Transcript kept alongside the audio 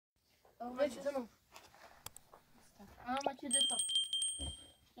تمام ما كده طب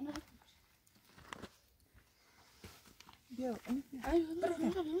بيو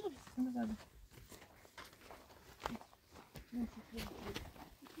ايوه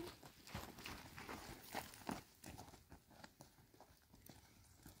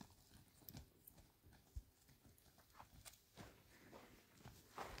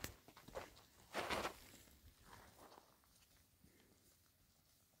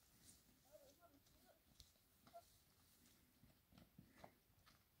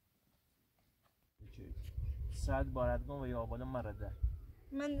ساعت باردگان و یابان مرده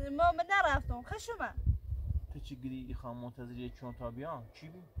ما نرفتم خشومه تو چی گری خواهم منتظر چون تا بیان چی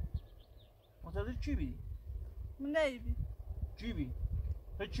بی؟ منتظر چی بی؟ من نیبی چی بی؟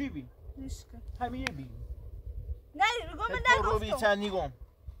 تو چی بی؟ نشکه همینه بی نه بگو من رو بی نگفتم تنیگم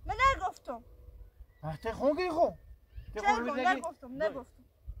من نگفتم ته خون گری خون نگفتم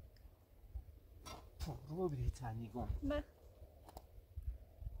رو بی تنیگم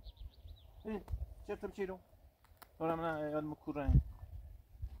چطور چی رو؟ دارم نه یادم کورن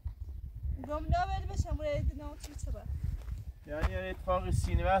گم نباید بشم برای دیدنام چی چرا یعنی اتفاق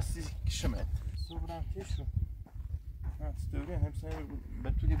سینه بستی کشمت صبرم تیش رو استوری همسه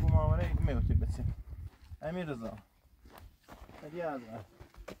بتولی بوم آوره میوتی بسی امیر رضا هدیه از من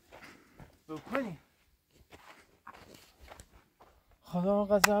بکنی خدا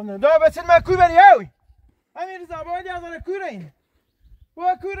قسم نه دا بسید من کوی بری اوی امیر رضا باید از من کوی رین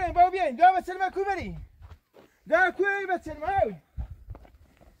با کوی رین با بیاین دا بسید من کوی بری دا کوی رین بسید من اوی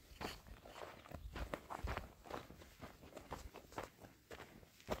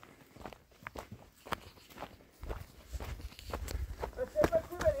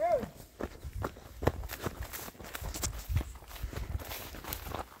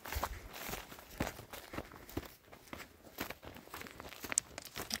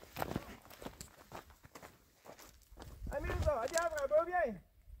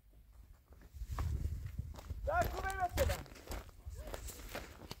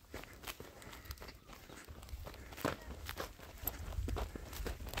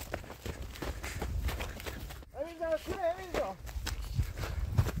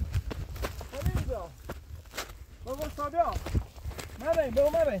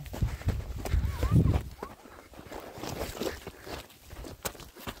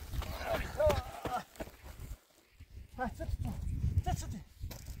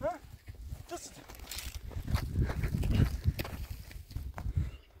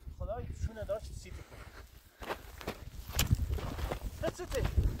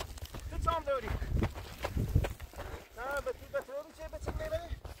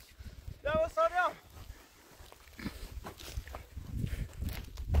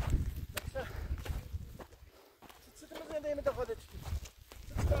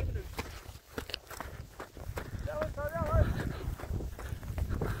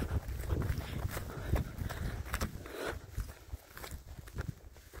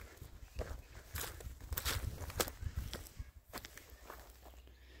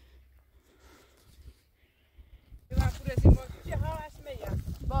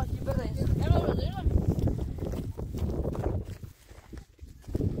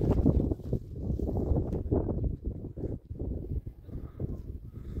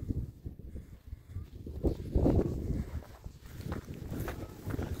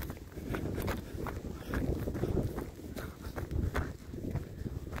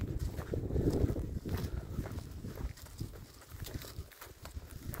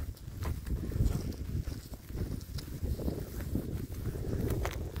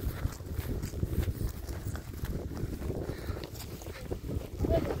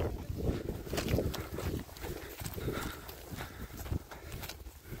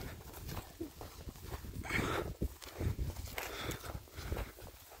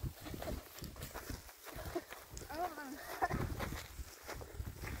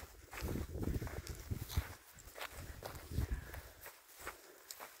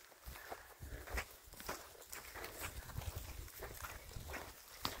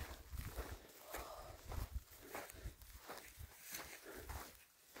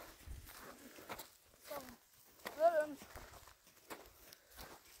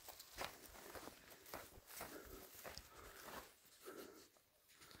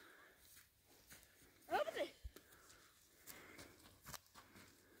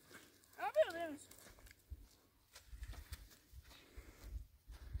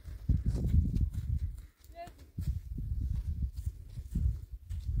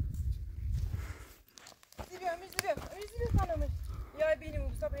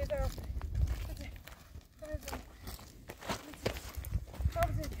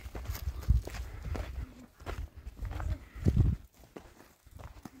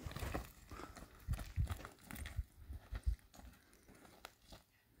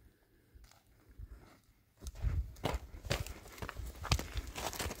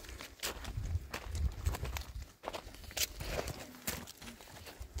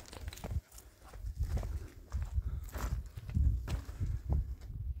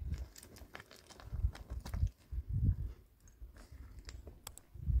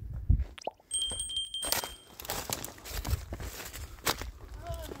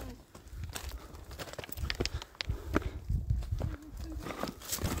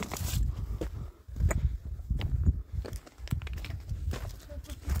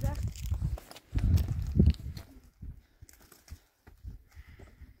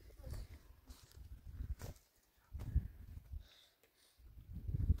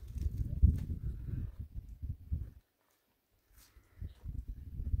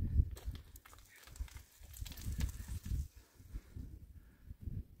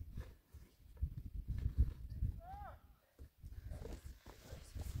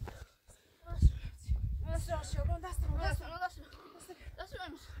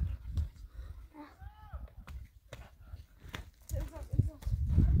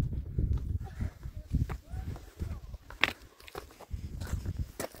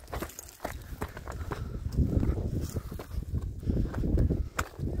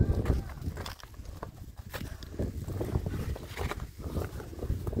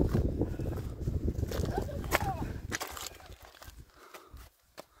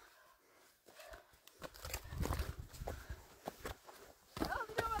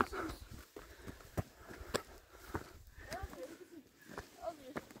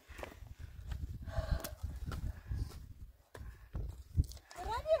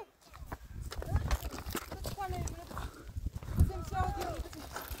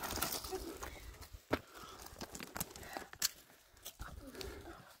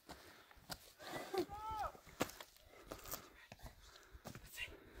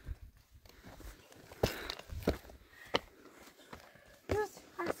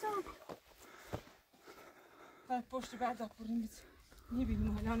تا پشت بعد آپوریم بیت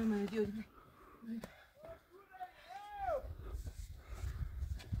میبینیم الان من دیدیم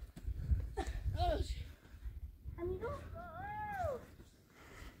امیرو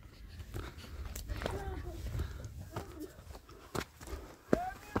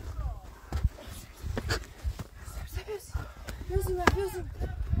Gözüm.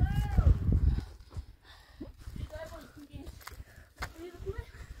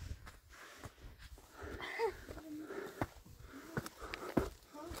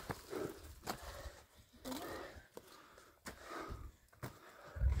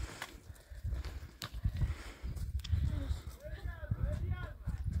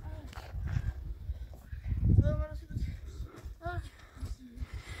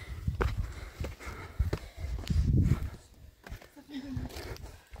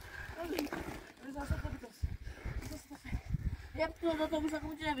 Yaptım da topu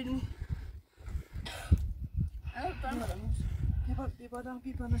sakın çevirmeyin. Evet, tamam.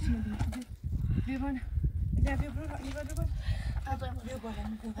 Bir bana şimdi bir bana. Ya bir bana. Tamam. Bir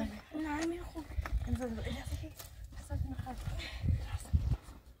bana. نعم يا أخو. انزل إلى سكين. حصلت من خالد.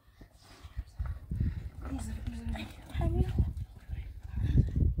 انزل. حميد.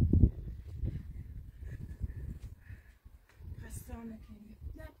 خستانة كيني.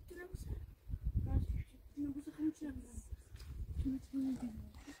 لا تلبس. نبص خمسة.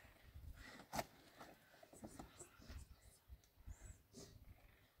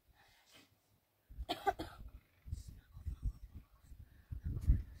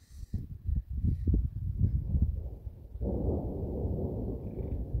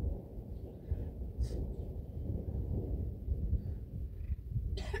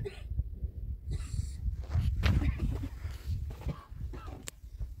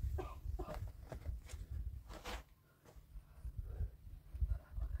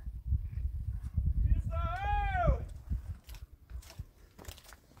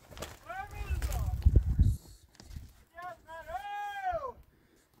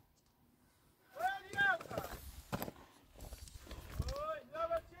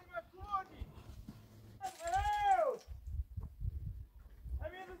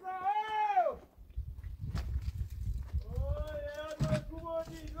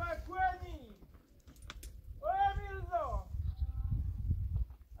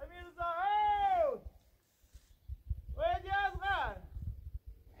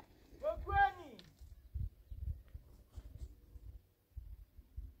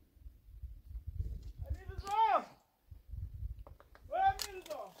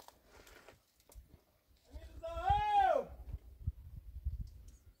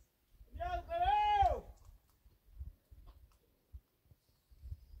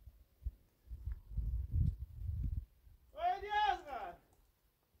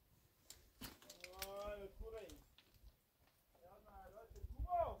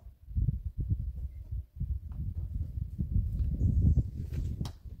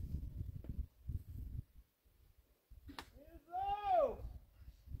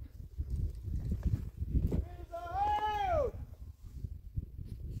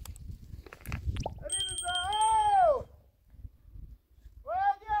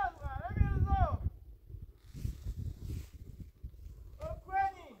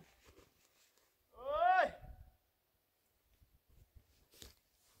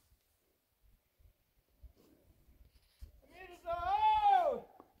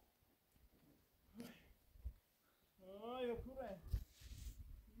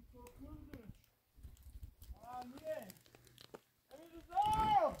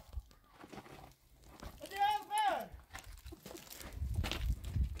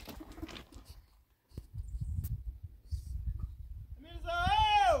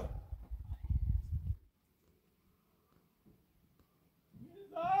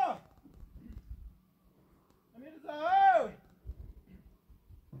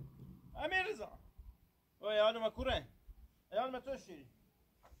 ما كورن ايال ما توشي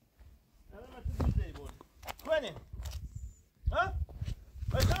ايال ما تبزي بول كوني ها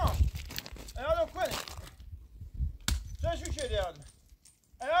بسنا ايال كوني شو شيء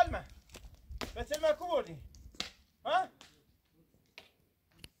ايال ما بس ما كوردي ها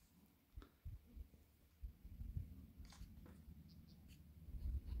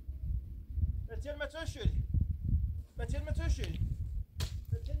بس ما توشي بس ما توشي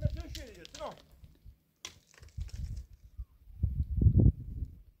بس ما توشي تمام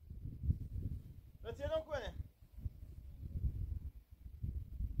Betul ku ne?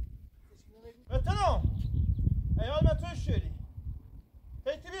 Betul. Eyal ma tu şöyle.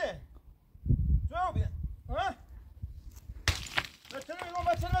 Peki bir. Çok bir. Ha? Betul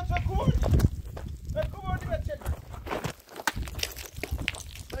ma tu kuvardi. Betul kuvardi. بچه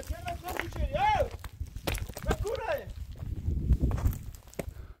من چه میشوری؟ او بکوره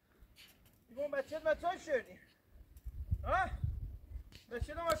ایوان بچه من چه شوری؟ ها؟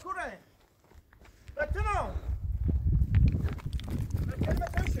 بچه من بکوره بچه من بچه من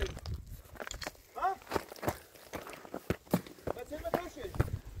چه شوری؟ ها؟ بچه من چه شوری؟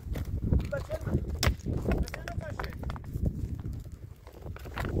 بچه من چه شوری؟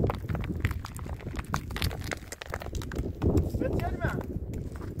 بچه من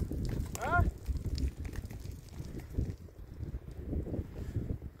ها؟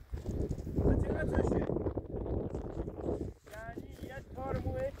 بچه من چه شوری؟ یعنی یه کار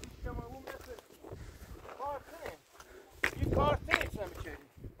موه شما اون مثل کارتنه یه کارتنه ایسا میچوری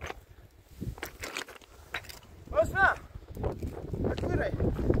اسمع بکوره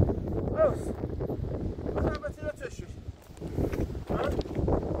اوس اسمع بچه من چه شوری؟ ها؟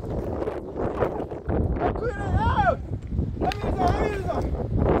 بکوره او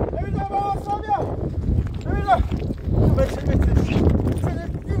Emirza baba sabia Emirza بچه بچه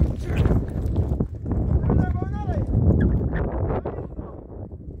Emirza baba nereye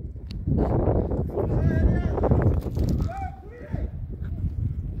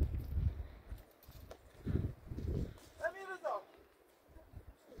Emirza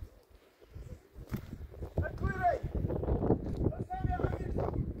بکوره sabia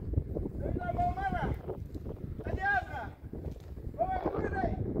Emirza Emirza baba nereye hadi yazma baba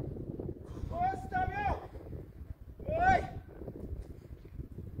kure Ostavio! Oi!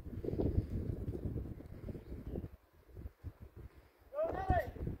 Não, aí!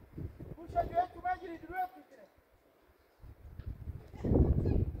 Puxa direito, vai direito, não é porque...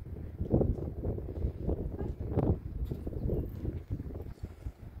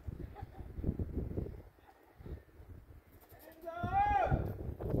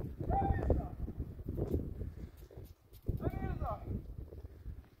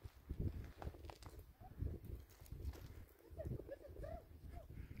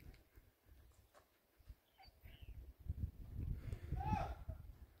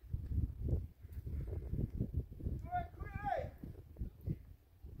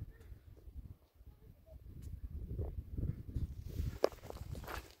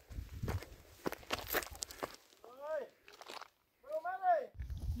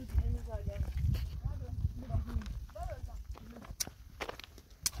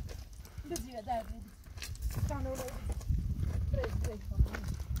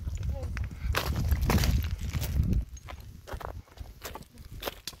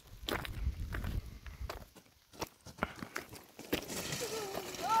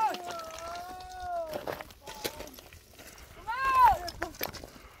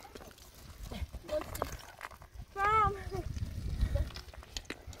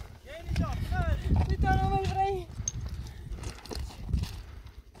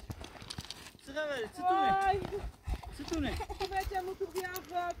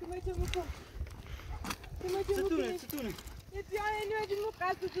 چطونه؟ چطونه؟ یه پیانه اینو اجمو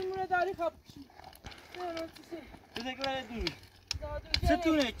قصدتون داری خواب کشیم بده که برای دونی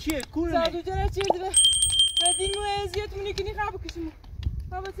چطونه؟ چیه؟ کورنه؟ زادو جره چیه دیره بدین مو ازیت مونی کنی خواب کشیم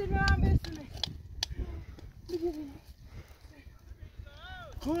خواب سلمه هم برسونه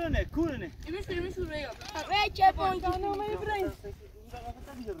کورنه ایمیش روی کانومه ابراهیم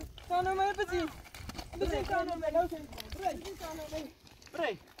کانومه بزین بزین کانومه لو سیدمون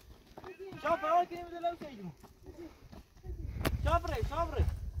برای شاف آقا کنیم بده لو سیدمون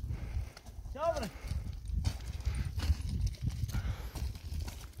شاف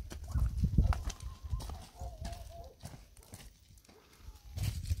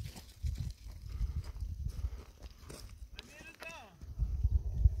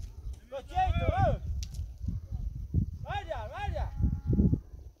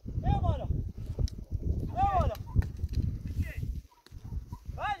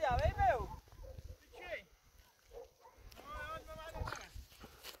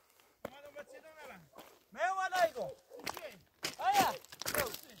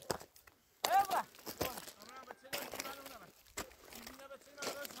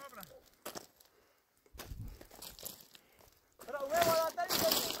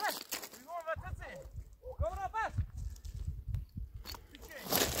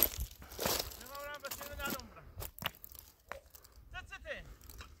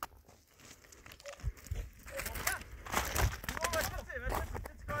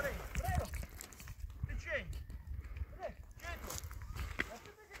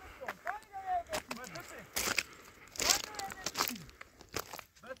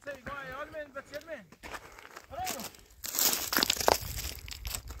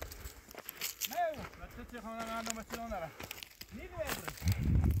خانه من مثلا نره نیلی میبره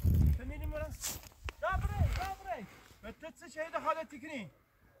تو نیلی میبرن دابره و تو چه شهید حالت تکنی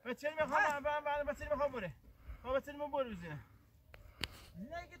بچه میخوام بچه میخوام بره بچه میخوام بره بزنه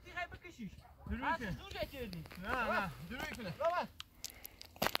نه که تیغه بکشیش دروی کنه دور کردی نه دروی کنه بابا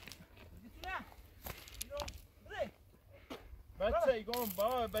دیتونه بره بچه ایگون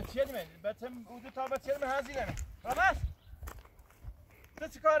بابا بچه او دو تا بچه من هزینه بابا تو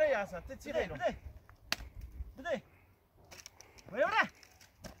چه کاره ای هستن تو چی غیرون بده بره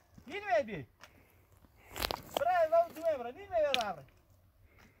نیل میبی بره بابا تو میبره نیل میبره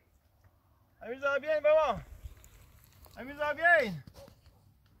امیر زا بیاین بابا امیر زا بیاین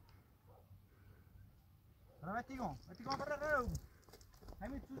بره متیگون بره رو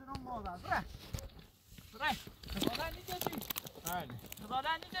همین تو درون بازار بره خدا نیجاشی بله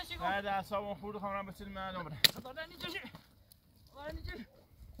خدا نیجاشی گو بعد اعصابم خورد خواهم بچه من بره خدا نیجاشی خدا نیجاشی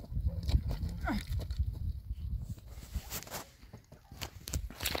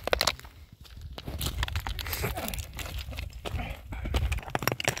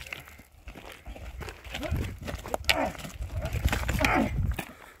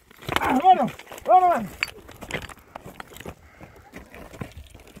Vamos!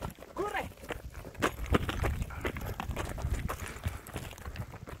 Corre!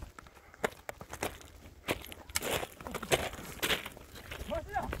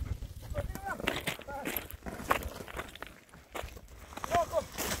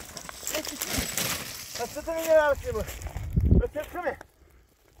 Aspetta mi viene l'attimo. Aspetta come?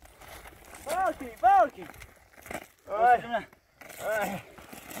 Balki! Vai.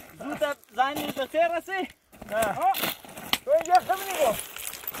 زود زنی به خیر رسی؟ نه تو اینجا خیلی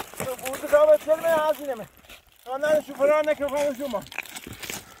نگو بوده که باید چل من هزینه من آنه شوفران نکن خواهم شما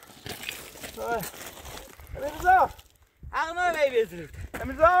امیرزا حق نمی بیزرود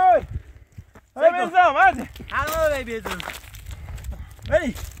امیرزا امیرزا مردی حق نمی بیزرود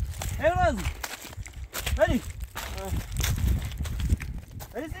بری امروز بری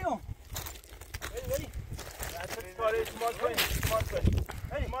بری سیگون بری پاره سمارت کنی سمارت کنی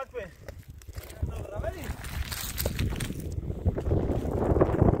سمارت کنی بری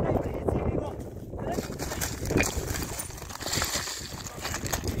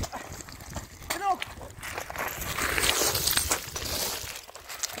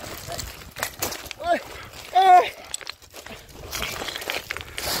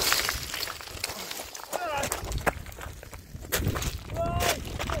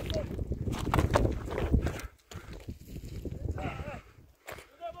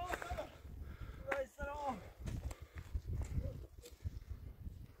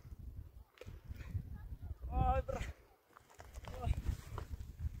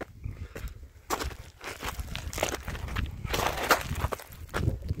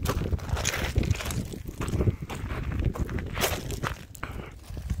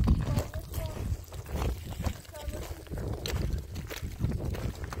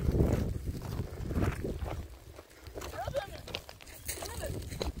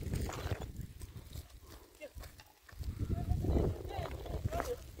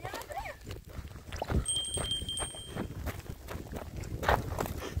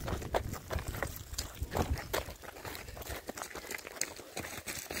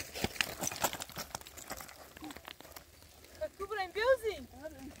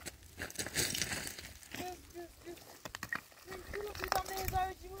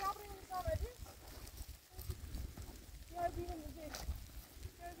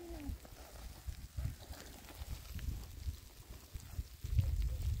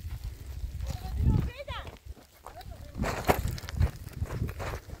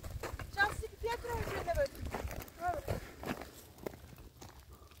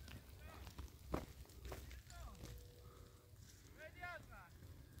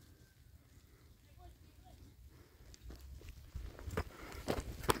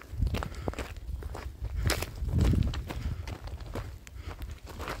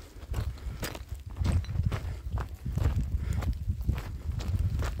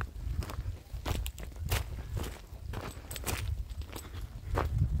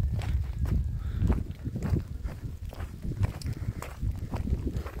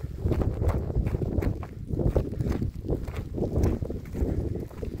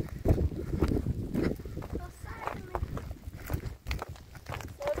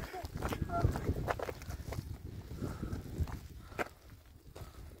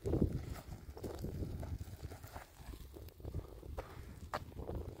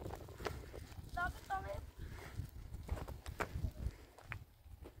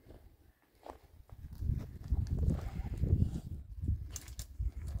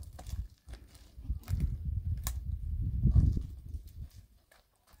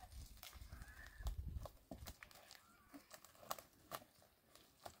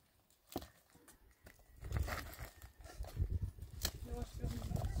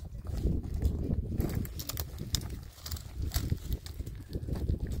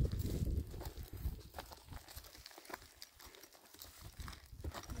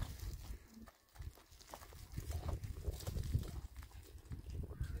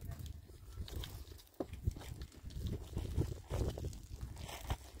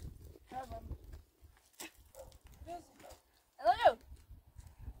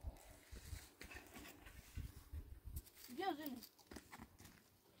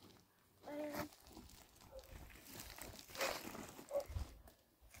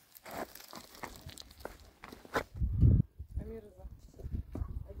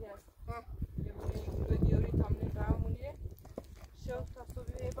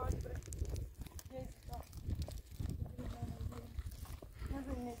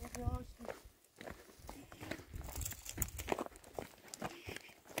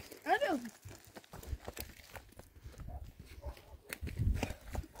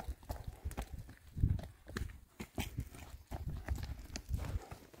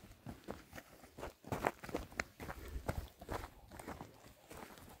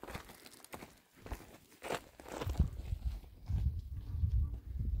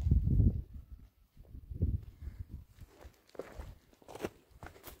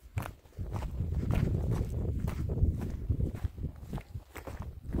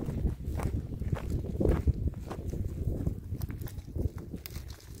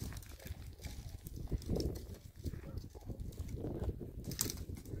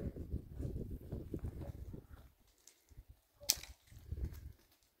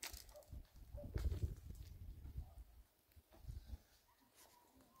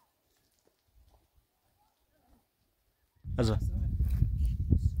Also.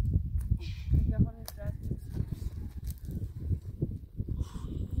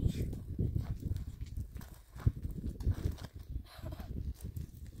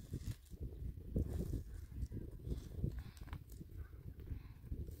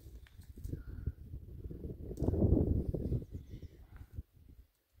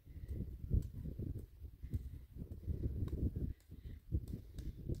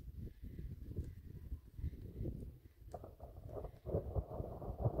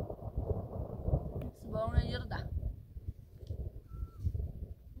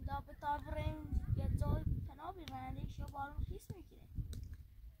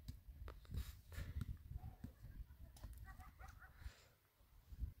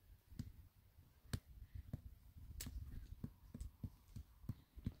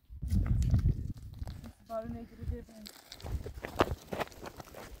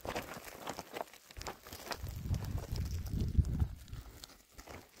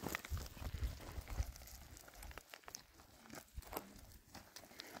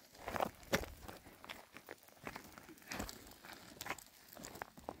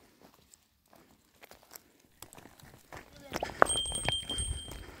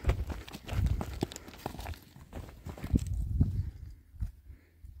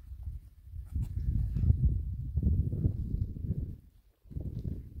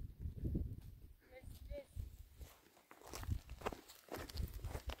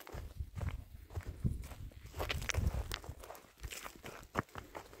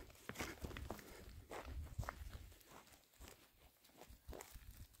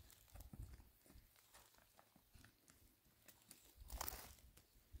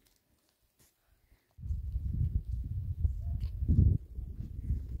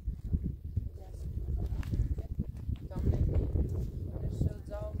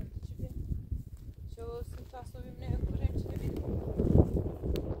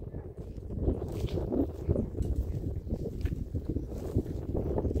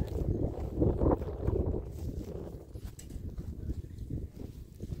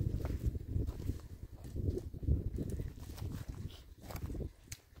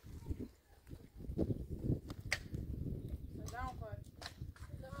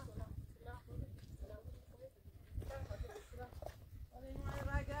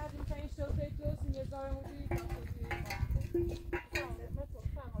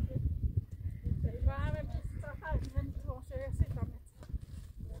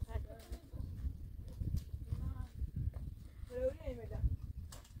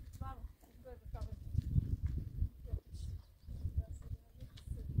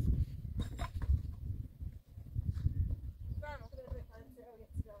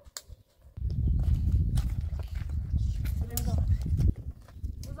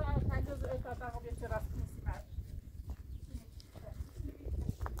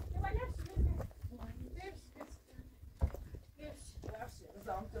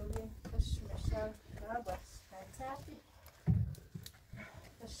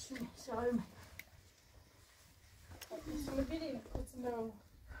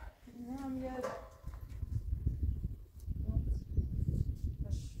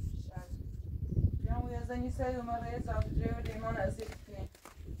 زنی سعی و مرا یه زاویه و لیمان از این کنی.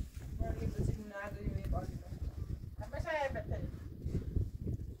 من یه بسیار نداری میبازیم. اما شاید بهتری.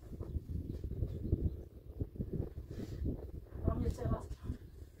 هم یه چراغ.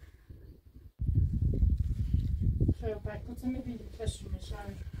 خیلی پاکت می‌بینی کشی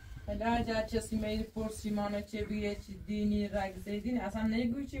میشن. حالا اگر کسی می‌ری پرسیمانه که بیه چی دینی رگ زدین اصلا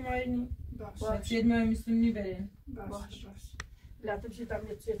نگویی چی ماینی. باشه. چیز می‌میسونی برین. باشه. لاتو بشیدم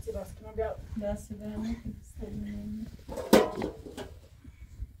یه چیزی راست کنم بیا. دست برم.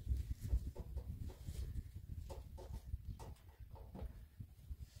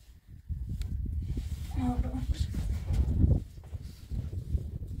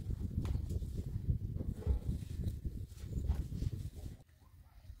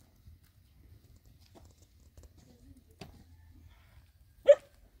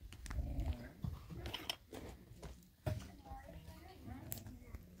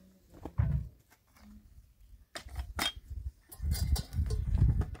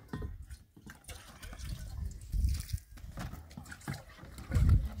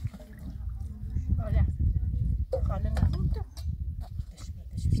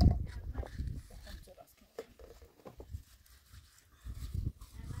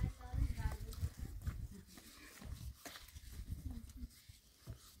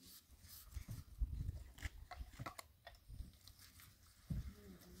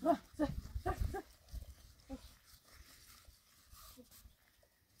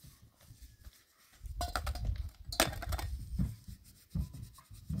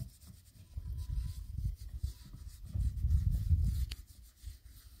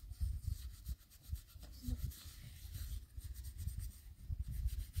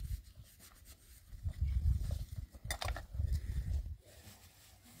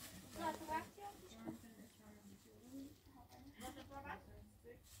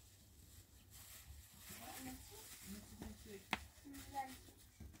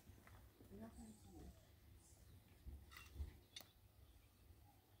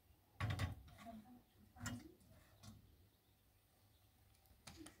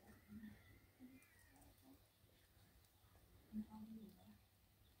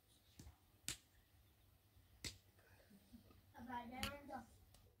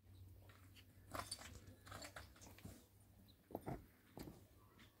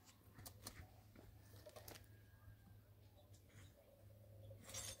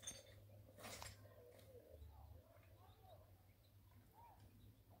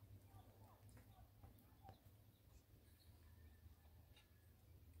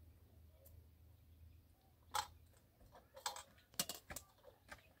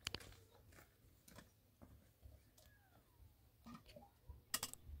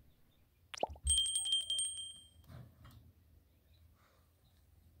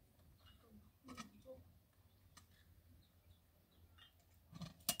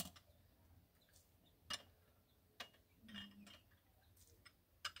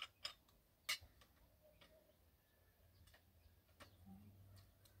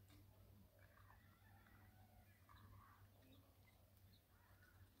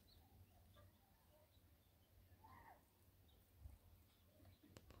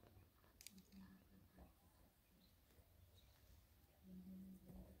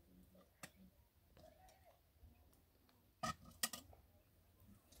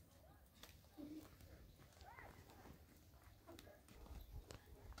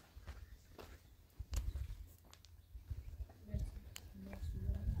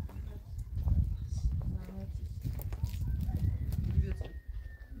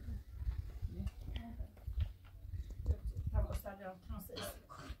 سالیان فرانسه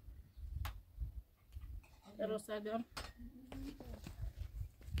درو سالیان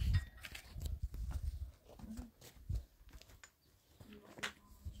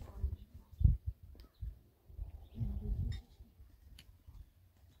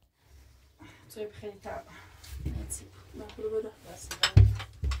توی خیلی تر مرسی مخلو بده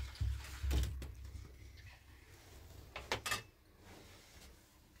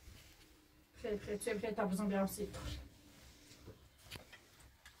خیلی توی خیلی تا بزن بیارم سیب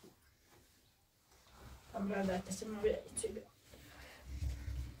tam biraz daha kesin bir içeri.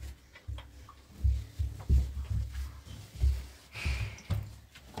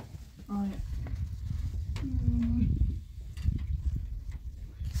 Ay.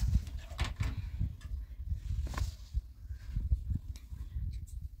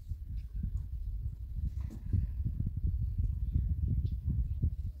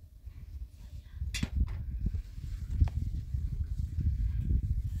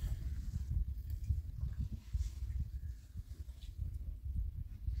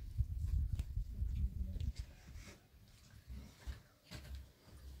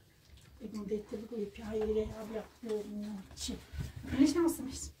 detto di quei piaire abbia ci ليش ما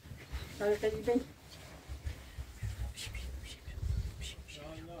سمعت هذا قريبين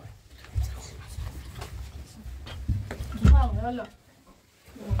يلا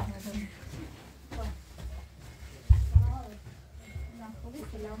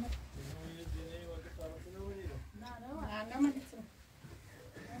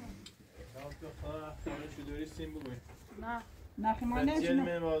نه ما نمیشه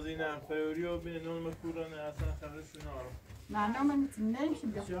من بازی نه فوری و بین نون مکورانه اصلا خبرشون نارم نه من نمیشه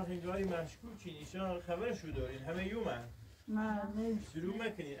شاخ اینجوری مشکوکی نیشان خبرشو دارین همه یومن نه نمیشه شروع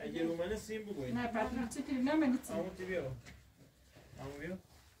مکنین اگر اومنه سیم بگوین نه پاتر چیکار نمی‌کنی همون تی بیا همون بیا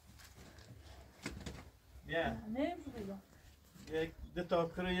بیا نمیشه یک دو تا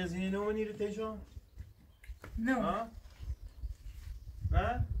کره یزینی نومنی رو تیشان نه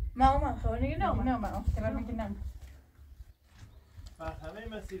نه ما خونی نه من افتاد میگم همه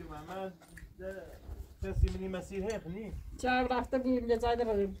مسیر من کسی منی مسیر هست نی چهار رفته بیم یه جای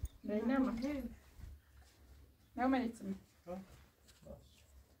داریم نه من نیستم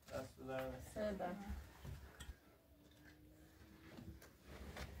دست بدارم سلام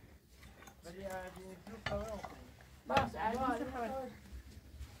ولی عادی نیست خبر باش عادی خبر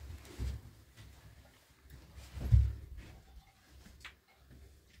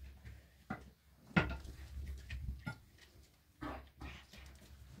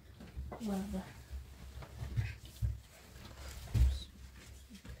Wow.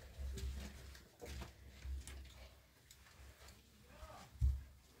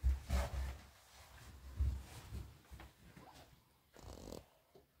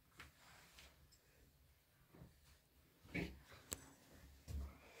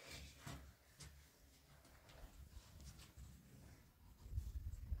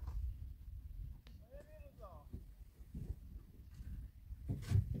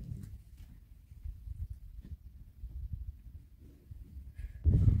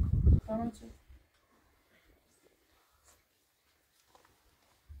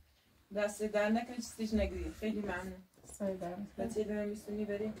 دست در نکنی چیزیش نگیری خیلی ممنون سلام بچه دارم میستونی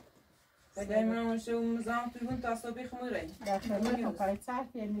بریم بدای من اونشه اون مزام توی اون تا صبح خموره داخل ما پای سر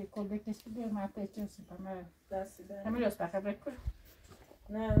یعنی کل کسی بیرون ما پیچ سپر دست در همین روز بخیر بکن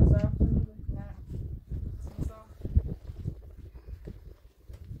نه مزام توی